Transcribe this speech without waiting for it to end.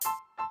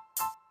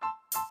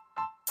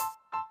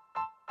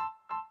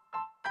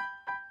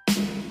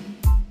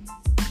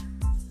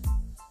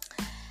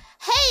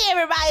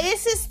everybody,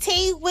 this is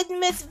T with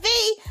Miss V.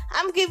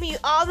 I'm giving you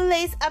all the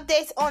latest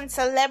updates on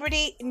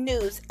celebrity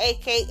news,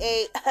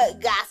 aka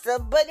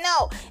gossip. But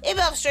no, it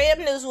was straight up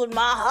news with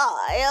my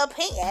high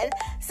opinion.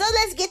 So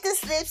let's get the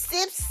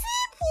sipping.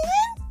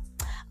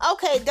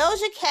 Okay,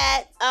 Doja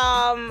Cat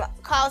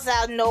calls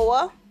out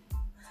Noah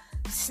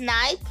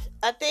Snipes,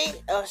 I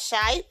think, or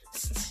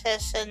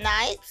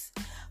Snipes,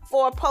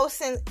 for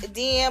posting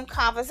DM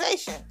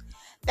conversation.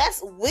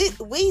 That's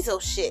weasel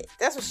shit.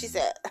 That's what she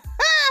said.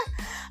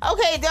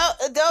 Okay,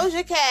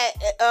 Doja Cat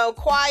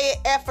quiet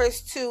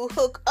efforts to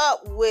hook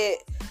up with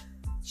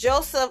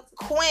Joseph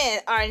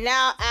Quinn are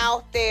now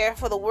out there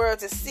for the world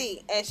to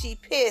see, and she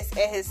pissed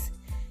at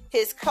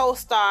his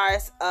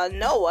co-stars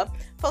Noah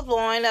for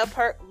blowing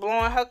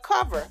her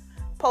cover,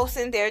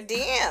 posting their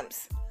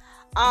DMs.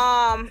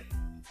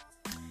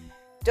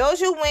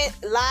 Doja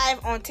went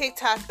live on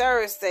TikTok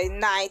Thursday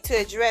night to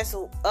address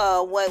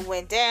what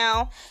went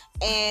down,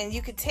 and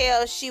you could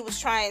tell she was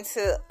trying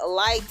to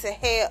light to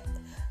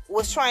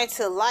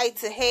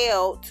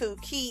hell to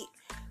keep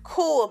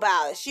cool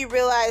about it. She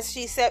realized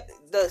the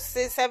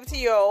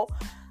 17-year-old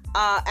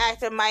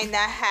actor might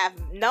not have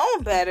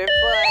known better,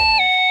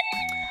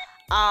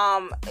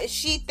 but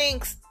she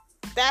thinks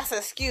that's an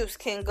excuse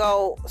can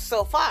go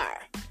so far.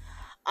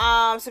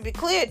 To be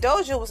clear,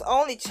 Doja was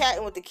only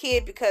chatting with the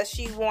kid because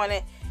she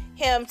wanted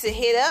him to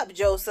hit up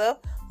Joseph,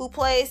 who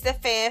plays the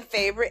fan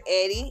favorite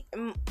Eddie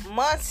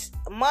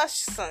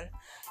Munson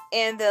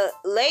in the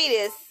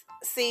latest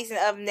season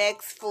of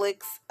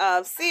Netflix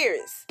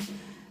series.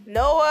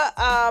 Noah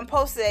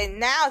posted a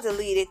now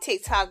deleted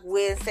TikTok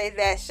Wednesday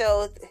that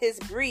showed his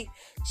brief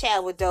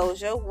chat with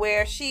Doja,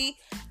 where she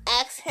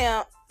asked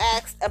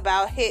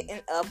about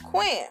hitting up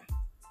Quinn.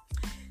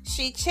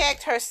 She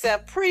checked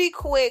herself pretty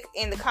quick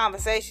in the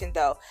conversation,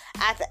 though,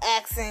 after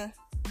asking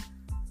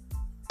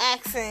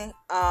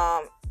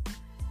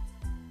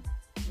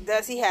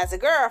does he has a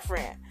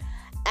girlfriend.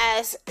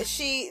 As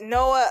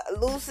Noah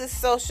loses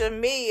social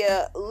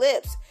media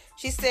lips,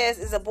 she says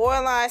it's a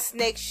borderline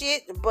snake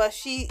shit, but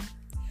she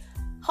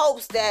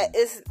hopes that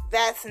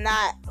that's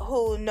not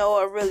who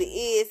Noah really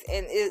is,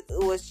 and it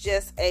was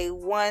just a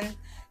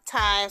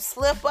one-time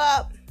slip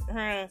up.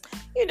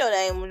 You know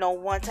that ain't no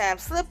one-time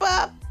slip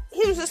up.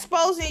 He was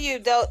exposing you,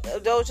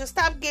 Doja.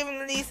 Stop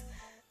giving these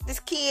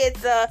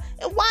kids and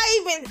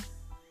why even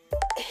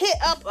hit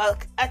up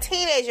a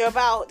teenager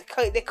about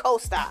the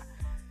co-star?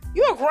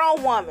 You're a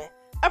grown woman.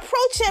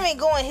 Approach him and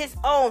go in his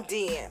own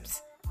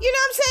DMs. You know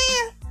what I'm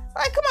saying?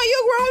 Like, come on,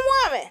 you're a grown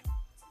woman.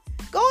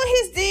 Go in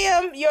his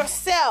DM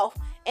yourself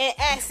and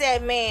ask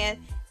that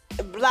man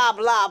blah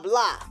blah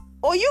blah.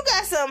 Or you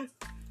got some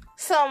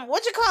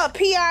what you call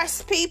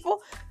PRs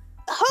people.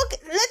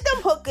 Let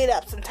them hook it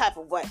up some type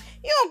of way.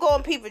 You don't go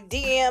in people's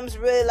DMs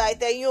really like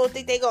that. You don't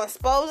think they gonna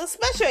expose,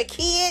 especially a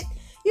kid.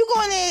 You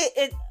go in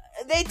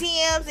their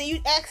DMs and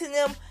you asking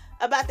them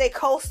about their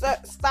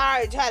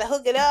co-star and try to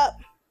hook it up.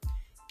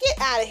 Get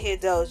out of here,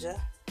 Doja.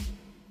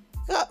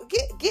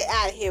 Get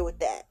out of here with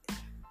that.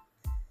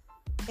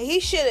 And he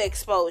should have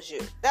exposed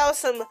you. That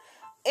was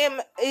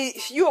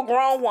you're a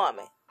grown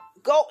woman.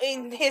 Go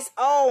in his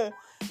own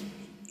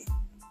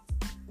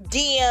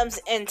DMs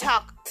and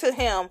talk to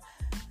him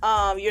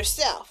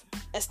yourself,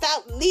 and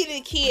stop leaving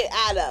the kid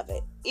out of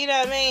it. You know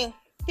what I mean?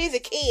 He's a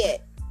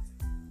kid.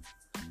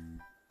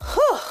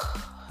 Whew,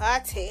 I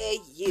tell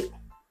you.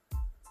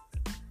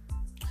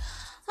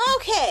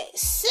 Okay,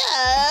 so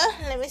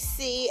let me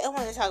see. I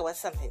want to talk about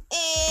something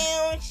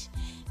else.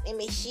 Let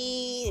me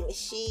see.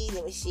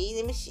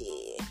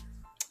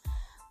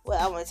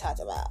 What I want to talk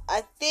about?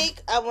 I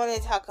think I want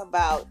to talk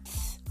about.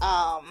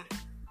 I'm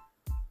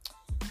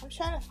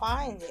trying to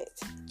find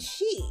it.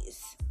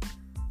 Jeez. I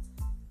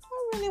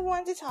really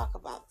wanted to talk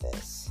about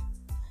this,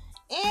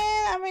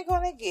 and I'm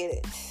going to get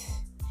it.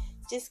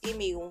 Just give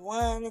me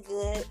one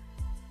good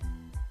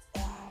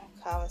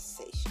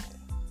conversation.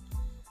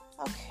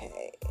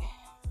 Okay,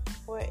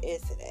 where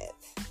is it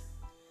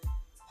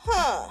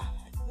at?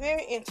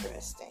 Very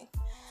interesting.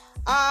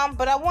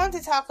 But I wanted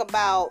to talk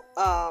about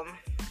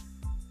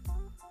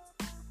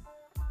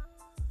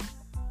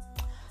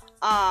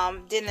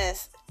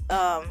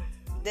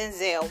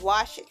Denzel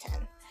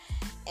Washington.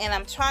 And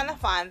I'm trying to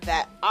find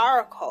that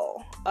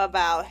article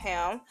about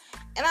him.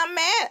 And I'm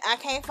mad I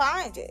can't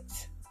find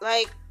it.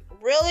 Like,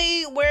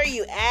 really? Where are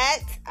you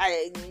at?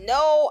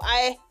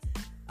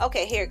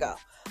 Okay, here we go.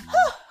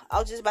 I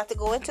was just about to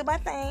go into my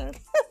thing.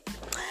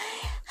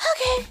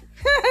 Okay.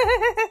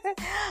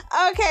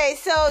 Okay,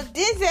 so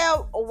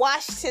Denzel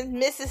Washington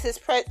misses his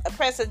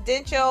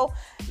presidential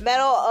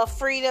Medal of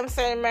Freedom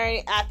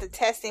ceremony after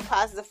testing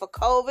positive for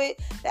COVID.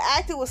 The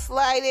actor was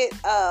slated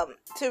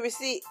to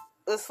receive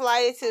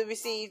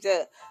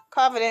the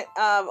Covenant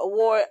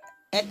Award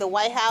at the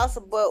White House,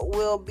 but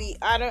will be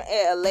honored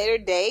at a later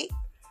date.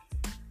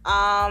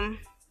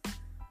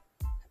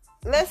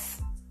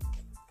 Let's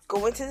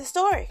go into the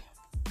story.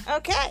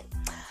 Okay.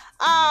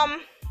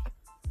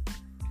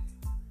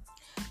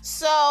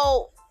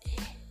 So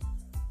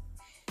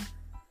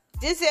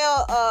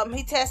Denzel,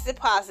 he tested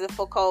positive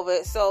for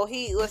COVID, so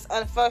he was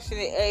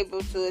unfortunately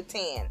able to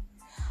attend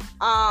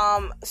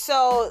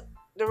So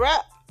the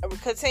rep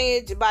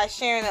continued by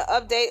sharing an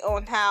update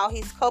on how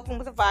he's coping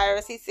with the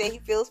virus. He said he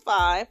feels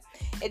fine.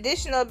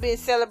 Additional being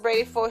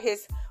celebrated for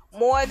his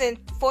more than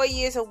 4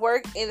 years of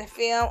work in the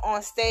film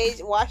on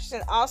stage.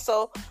 Washington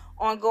also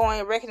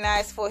ongoing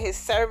recognized for his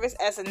service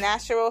as a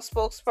national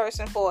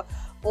spokesperson for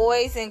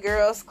Boys and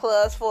Girls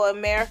Clubs for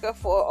America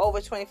for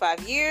over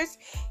 25 years.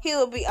 He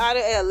will be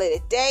honored at a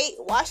later date.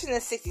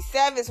 Washington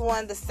 67 is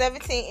one of the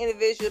 17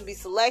 individuals to be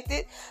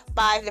selected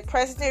by the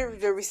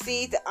president to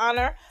receive the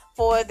honor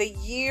for the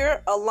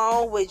year,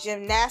 along with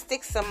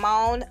gymnastics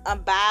Simone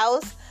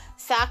Biles,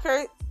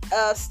 soccer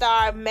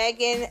star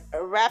Megan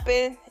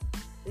Rapinoe,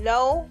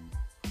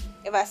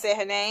 if I say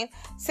her name,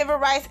 civil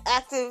rights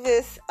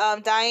activist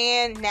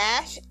Diane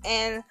Nash,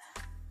 and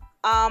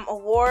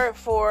award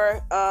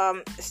for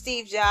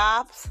Steve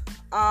Jobs.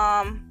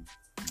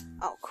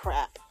 Oh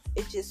crap!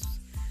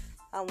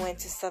 I went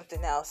to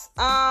something else.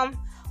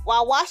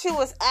 While Washington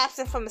was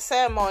absent from the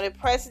ceremony,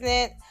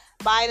 President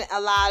Biden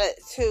allowed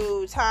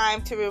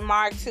time to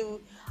remark to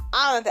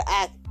honor the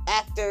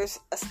actor's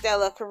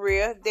stellar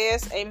career.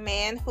 There's a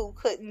man who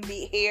couldn't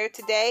be here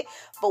today,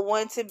 but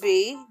wanted to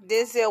be.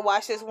 Denzel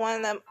Washington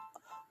is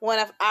one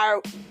of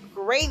our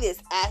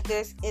greatest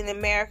actors in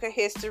American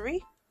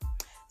history.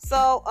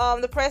 So,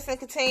 the president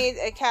continued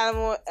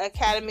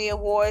Academy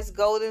Awards,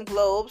 Golden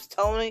Globes,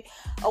 Tony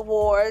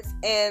Awards,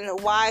 and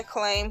wide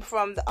acclaim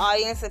from the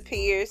audience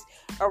appears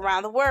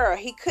around the world.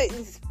 He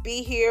couldn't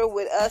be here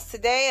with us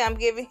today. I'm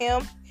giving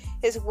him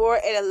his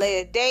award at a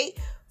later date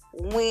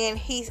when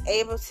he's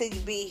able to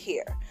be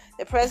here.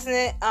 The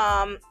president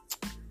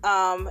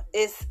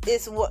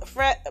is what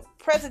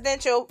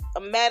Presidential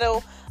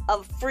Medal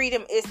of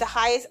Freedom is the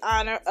highest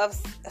honor of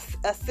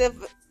a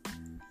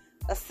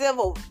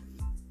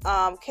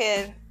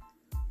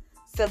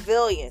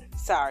civilian.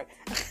 Sorry.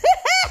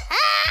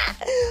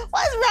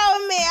 What's wrong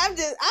with me?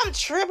 I'm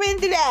tripping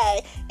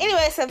today.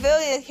 Anyway,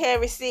 civilians can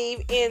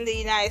receive in the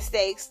United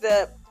States.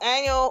 The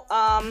annual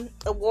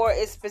award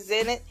is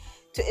presented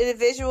to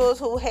individuals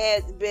who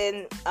have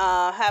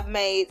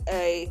made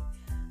a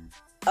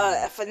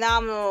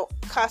phenomenal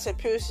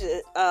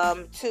contribution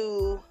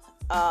to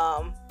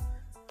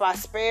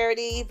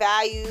prosperity,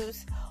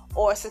 values,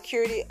 or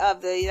security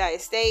of the United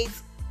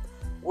States,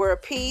 where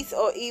peace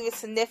or even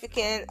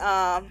significant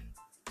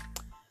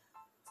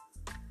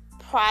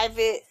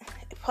private,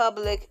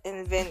 public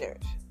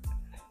inventors.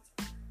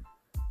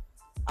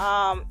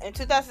 In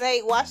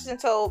 2008, Washington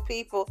told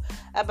people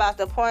about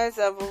the importance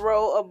of a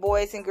role of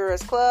Boys and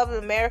Girls Club.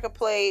 America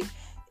played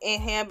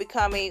in him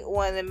becoming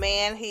one of the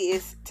man he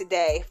is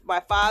today.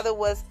 My father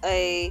was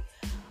a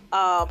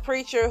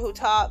preacher who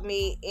taught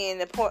me in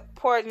the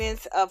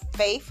importance of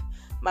faith.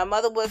 My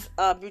mother was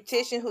a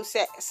beautician who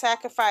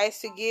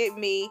sacrificed to give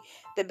me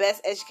the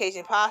best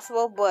education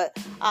possible. But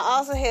I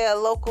also had a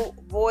local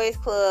boys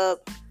club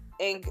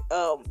and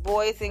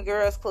Boys and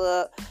Girls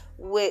Club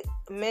with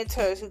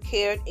mentors who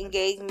cared and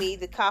gave me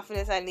the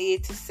confidence I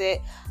needed to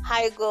set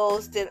higher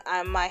goals than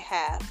I might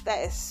have.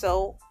 That is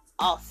so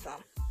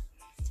awesome.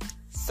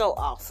 So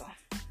awesome.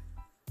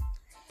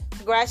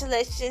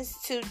 Congratulations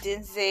to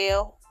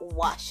Denzel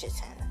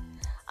Washington.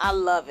 I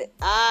love it.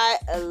 I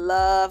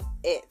love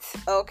it.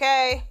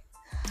 Okay.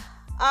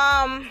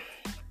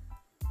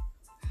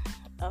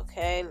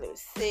 Okay,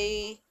 let's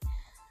see.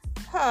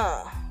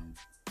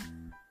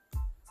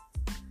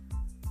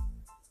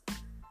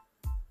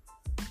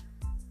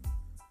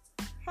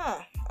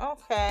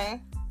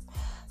 Okay.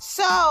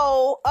 So,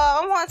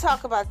 I want to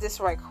talk about this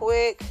right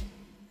quick.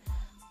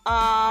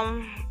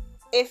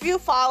 If you're a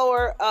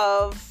follower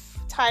of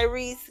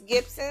Tyrese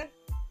Gibson,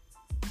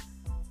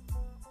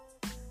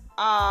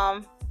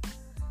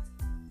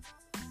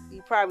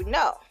 you probably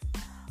know.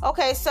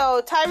 Okay,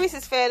 so Tyrese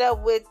is fed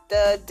up with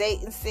the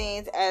dating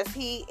scenes as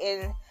he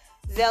and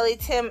Zelly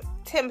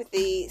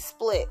Timothy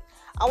split.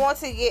 I want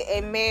to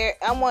get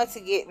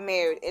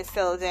married and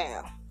settle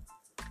down.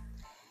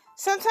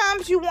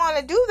 Sometimes you want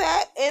to do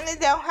that and it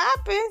don't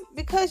happen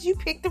because you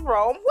picked the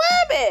wrong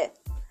women.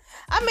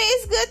 I mean,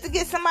 it's good to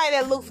get somebody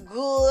that looks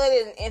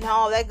good and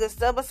all that good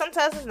stuff, but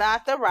sometimes it's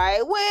not the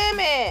right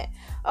women.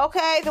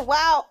 Okay, the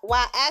wild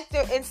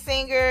actor and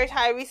singer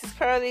Tyrese is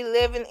currently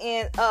living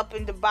up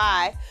in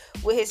Dubai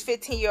with his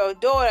 15-year-old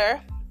daughter,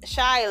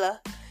 Shyla.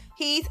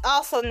 He's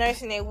also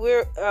nursing a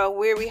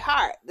weary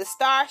heart. The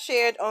star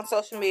shared on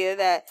social media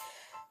that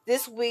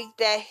this week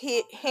that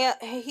he and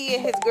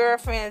his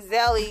girlfriend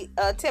Zelly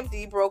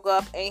Timothy broke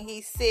up, and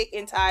he's sick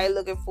and tired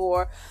looking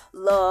for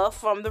love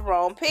from the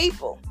wrong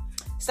people.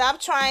 Stop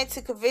trying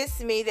to convince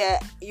me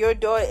that your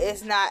daughter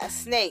is not a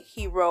snake,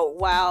 he wrote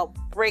while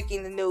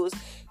breaking the news.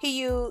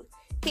 He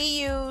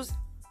used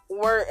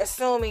word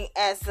assuming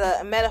as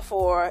a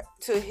metaphor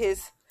to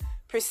his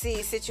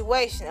perceived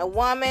situation.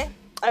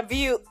 A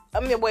video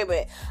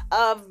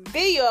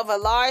of a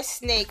large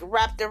snake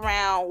wrapped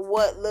around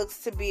what looks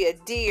to be a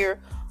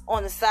deer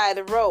on the side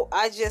of the road.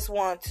 I just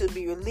want to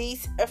be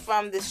released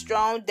from the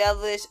strong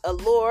devilish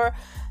allure,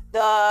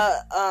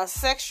 the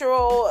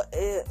sexual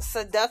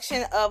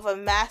seduction of a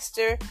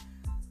master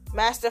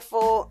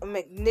Masterful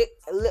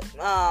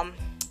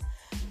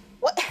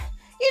what?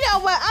 You know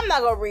what? I'm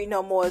not gonna read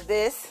no more of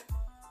this.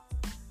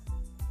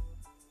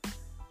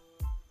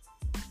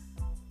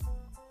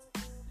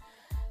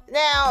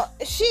 Now,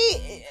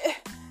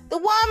 the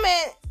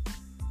woman,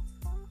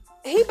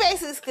 he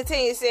basically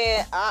continues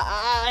saying,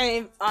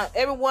 I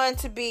everyone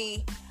to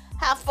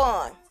have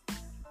fun.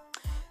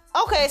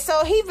 Okay,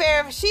 so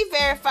she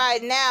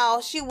verified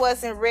now she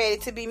wasn't ready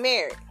to be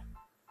married.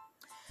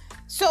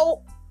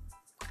 So,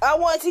 I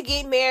want to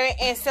get married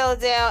and settle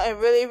down and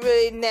really,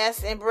 really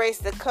embrace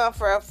the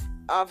comfort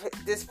of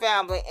this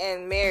family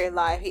and married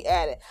life, he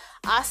added.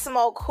 I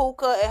smoke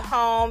hookah at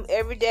home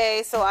every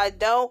day, so I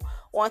don't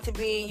want to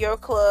be in your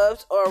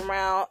clubs or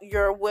around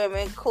your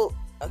women,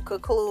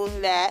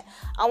 concluding that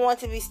I want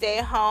to be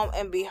staying home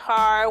and be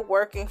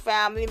hard-working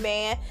family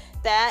man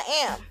that I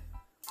am.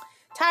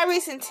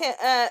 Tyrese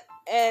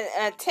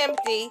and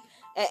Timothy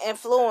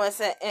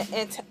Influence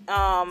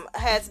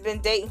has been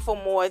dating for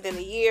more than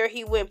a year.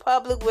 He went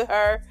public with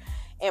her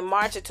in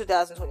March of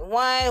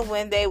 2021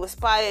 when they were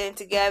spotted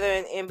together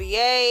in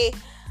NBA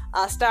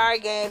Star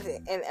Games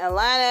in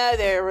Atlanta.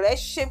 Their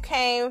relationship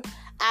came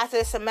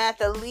after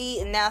Samantha Lee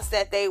announced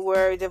that they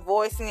were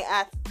divorcing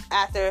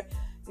after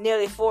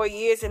nearly 4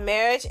 years of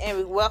marriage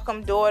and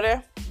welcomed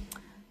daughter,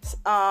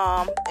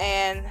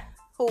 and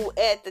who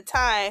at the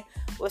time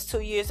was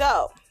 2 years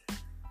old.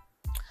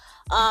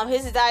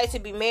 His desire to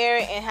be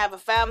married and have a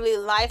family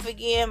life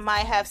again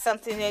might have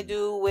something to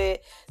do with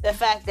the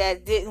fact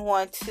that didn't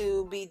want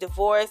to be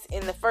divorced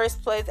in the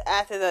first place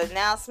after the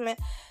announcement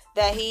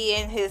that he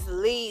and his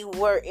lead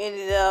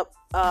ended up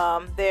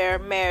their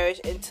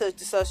marriage and took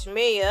to social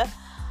media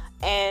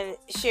and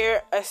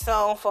shared a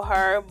song for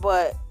her,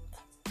 but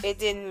it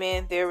didn't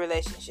mend their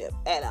relationship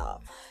at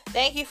all.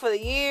 Thank you for the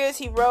years,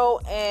 he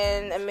wrote,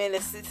 and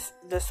amid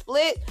the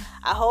split.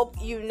 I hope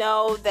you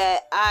know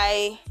that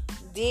I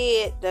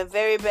did the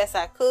very best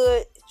I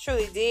could.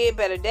 Truly did.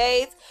 Better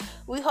days.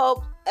 We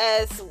hope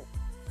as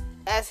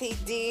he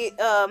did.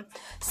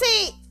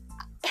 See,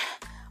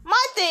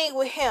 my thing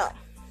with him,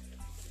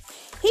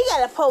 he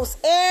gotta post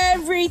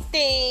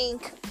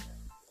everything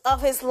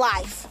of his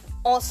life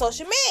on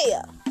social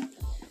media.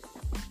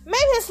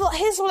 Maybe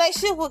his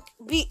relationship would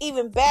be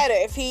even better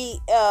if he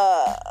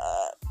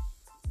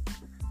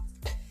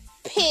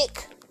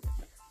pick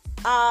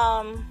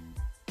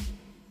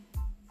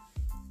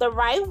the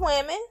right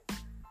women.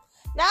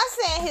 Not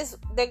saying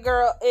the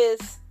girl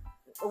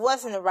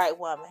wasn't the right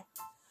woman,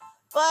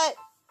 but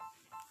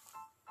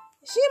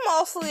she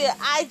mostly an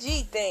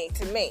IG thing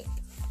to me.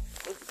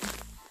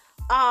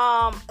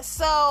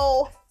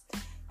 So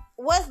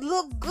what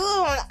look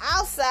good on the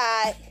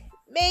outside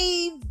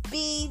may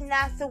be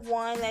not the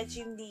one that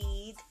you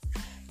need.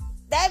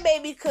 That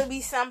baby could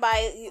be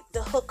somebody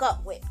to hook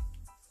up with,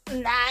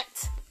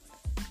 not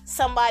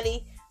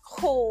somebody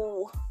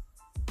who,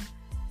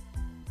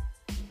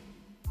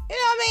 you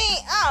know what I mean?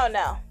 I don't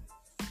know.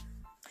 And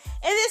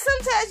then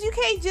sometimes you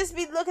can't just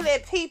be looking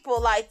at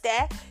people like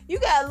that. You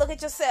gotta look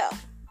at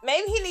yourself.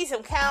 Maybe he needs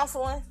some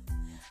counseling.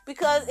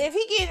 Because if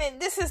he getting,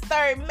 this is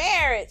third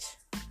marriage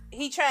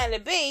he trying to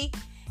be,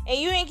 and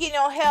you ain't getting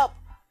no help,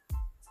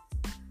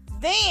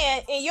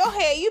 then in your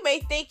head you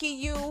may think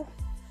you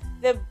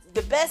the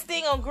best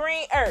thing on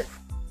green earth.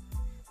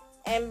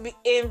 And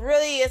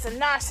really is a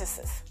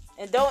narcissist.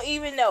 And don't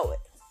even know it.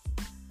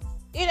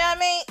 You know what I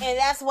mean? And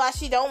that's why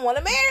she don't want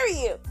to marry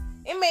you.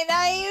 It may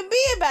not even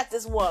be about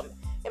this woman.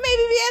 It may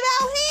be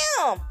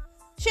about him.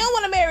 She don't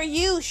want to marry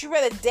you. She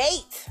rather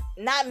date,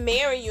 not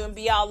marry you and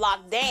be all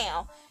locked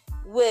down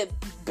with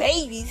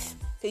babies.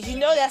 Because you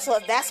know that's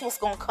what's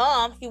going to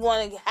come. He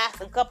want to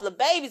have a couple of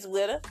babies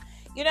with her.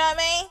 You know what I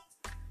mean?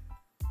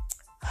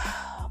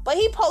 But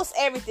he posts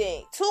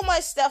everything. Too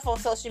much stuff on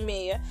social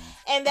media.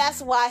 And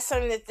that's why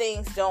some of the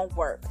things don't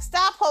work.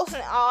 Stop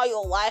posting all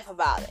your life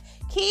about it.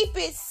 Keep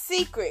it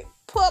secret.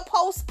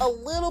 Post a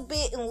little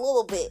bit and a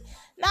little bit.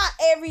 Not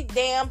every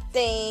damn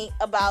thing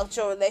about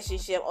your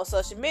relationship on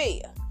social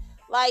media.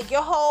 Like,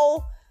 your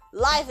whole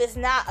life is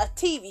not a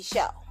TV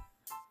show.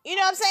 You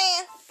know what I'm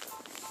saying?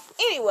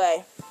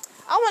 Anyway,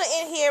 I want to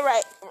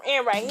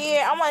end right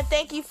here. I want to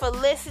thank you for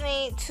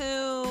listening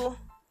to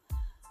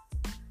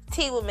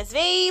Tea with Miss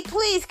V.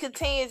 Please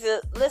continue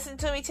to listen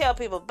to me, tell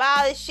people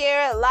about it,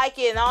 share it, like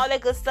it, and all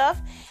that good stuff.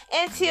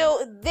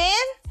 Until then,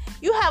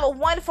 you have a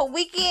wonderful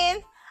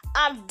weekend.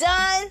 I'm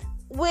done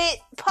with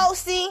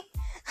posting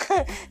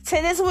to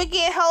this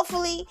weekend,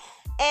 hopefully.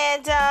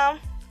 And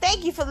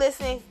thank you for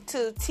listening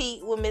to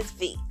Tea with Miss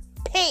V.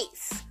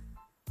 Peace.